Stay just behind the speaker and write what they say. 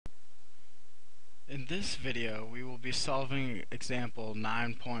In this video, we will be solving example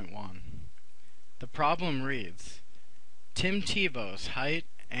 9.1. The problem reads, Tim Tebow's height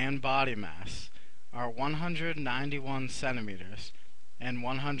and body mass are 191 centimeters and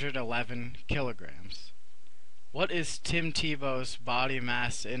 111 kilograms. What is Tim Tebow's body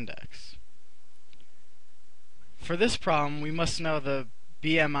mass index? For this problem, we must know the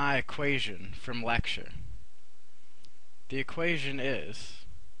BMI equation from lecture. The equation is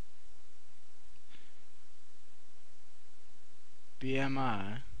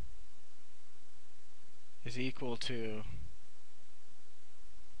BMI is equal to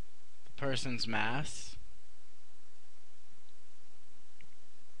the person's mass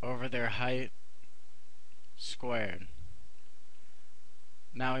over their height squared.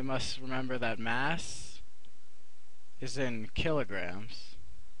 Now we must remember that mass is in kilograms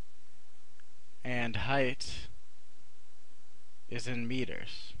and height is in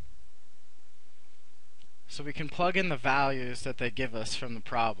meters. So we can plug in the values that they give us from the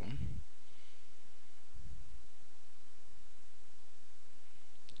problem.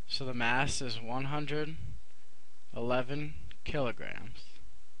 So the mass is 111 kilograms.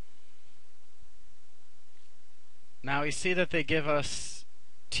 Now we see that they give us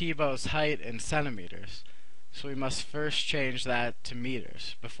Tebow's height in centimeters, so we must first change that to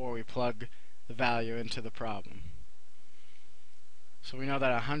meters before we plug the value into the problem. So we know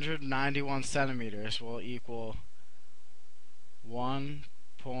that 191 centimeters will equal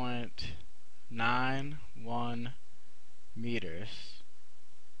 1.91 meters,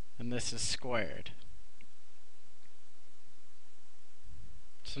 and this is squared.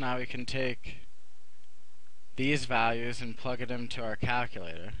 So now we can take these values and plug it into our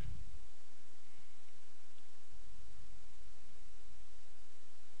calculator.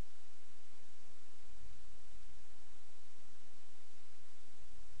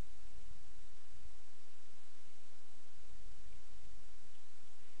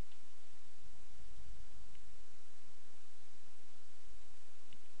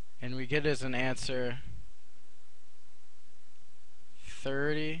 And we get as an answer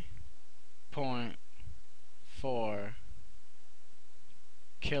 30.4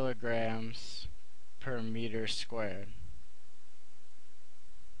 kilograms per meter squared.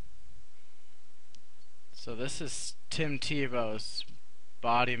 So this is Tim Tebow's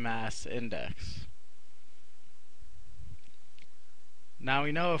body mass index. Now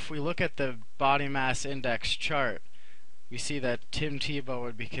we know if we look at the body mass index chart, we see that Tim Tebow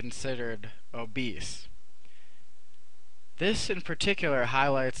would be considered obese. This in particular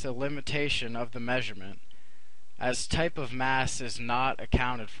highlights a limitation of the measurement, as type of mass is not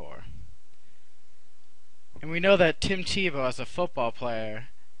accounted for. And we know that Tim Tebow as a football player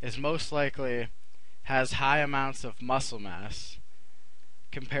is most likely has high amounts of muscle mass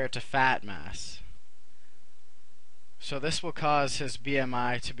compared to fat mass. So this will cause his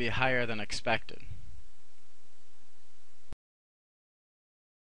BMI to be higher than expected.